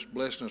been just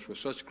blessing us with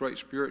such great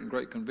spirit and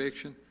great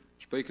conviction,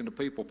 speaking to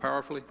people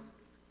powerfully.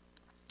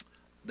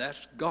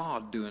 That's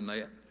God doing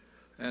that.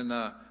 And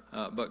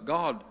but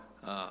God,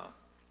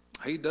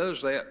 He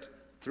does that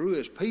through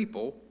His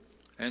people.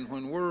 And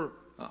when we're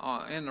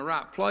in the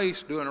right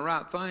place, doing the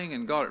right thing,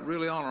 and got it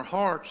really on our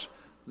hearts,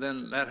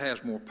 then that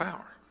has more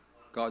power.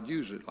 God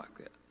uses it like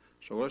that.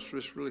 So let's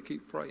just really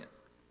keep praying.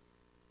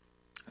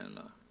 And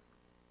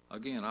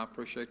again, I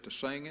appreciate the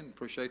singing,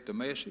 appreciate the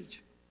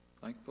message.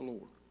 Thank the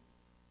Lord.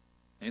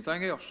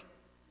 Anything else?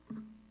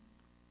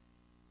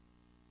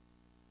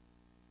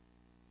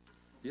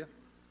 Yeah.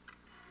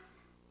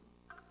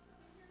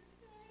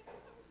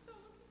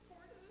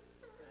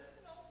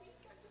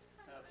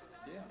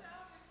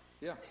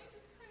 Yeah.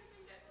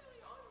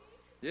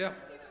 Yeah.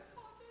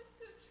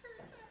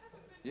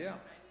 Yeah.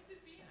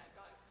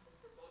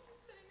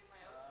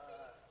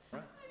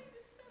 Right.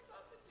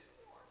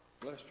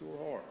 Bless your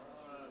heart.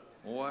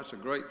 Oh, that's a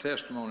great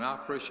testimony. I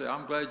appreciate it.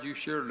 I'm glad you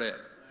shared that.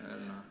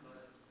 And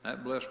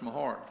that blessed my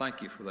heart.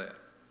 Thank you for that.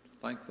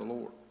 Thank the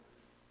Lord.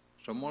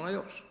 Someone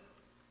else?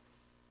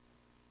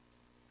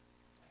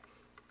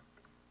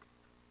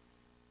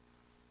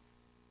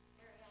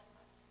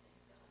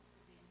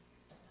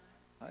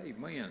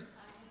 Amen.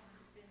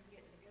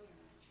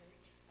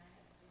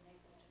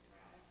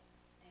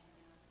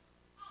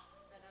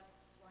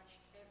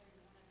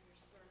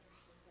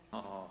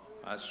 Oh,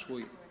 that's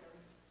sweet.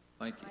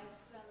 Thank you.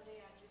 Last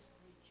Sunday, I just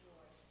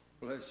rejoiced.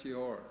 Bless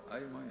your heart.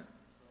 Amen.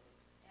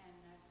 And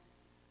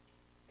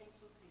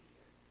thankful to be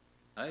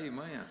here.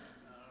 Amen.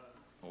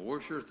 Well,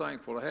 we're sure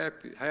thankful to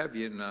have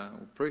you, and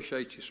we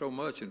appreciate you so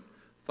much, and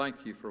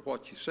thank you for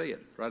what you said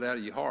right out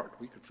of your heart.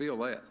 We could feel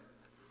that.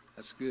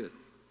 That's good.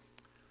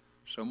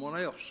 Someone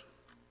else?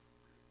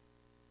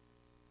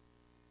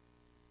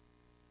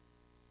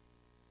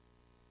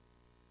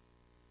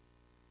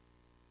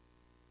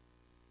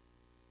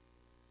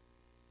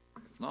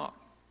 If not,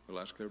 we'll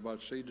ask everybody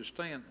to see to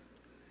stand.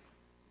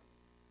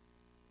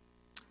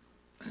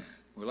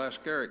 We'll ask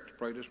Eric to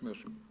pray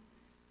dismissal.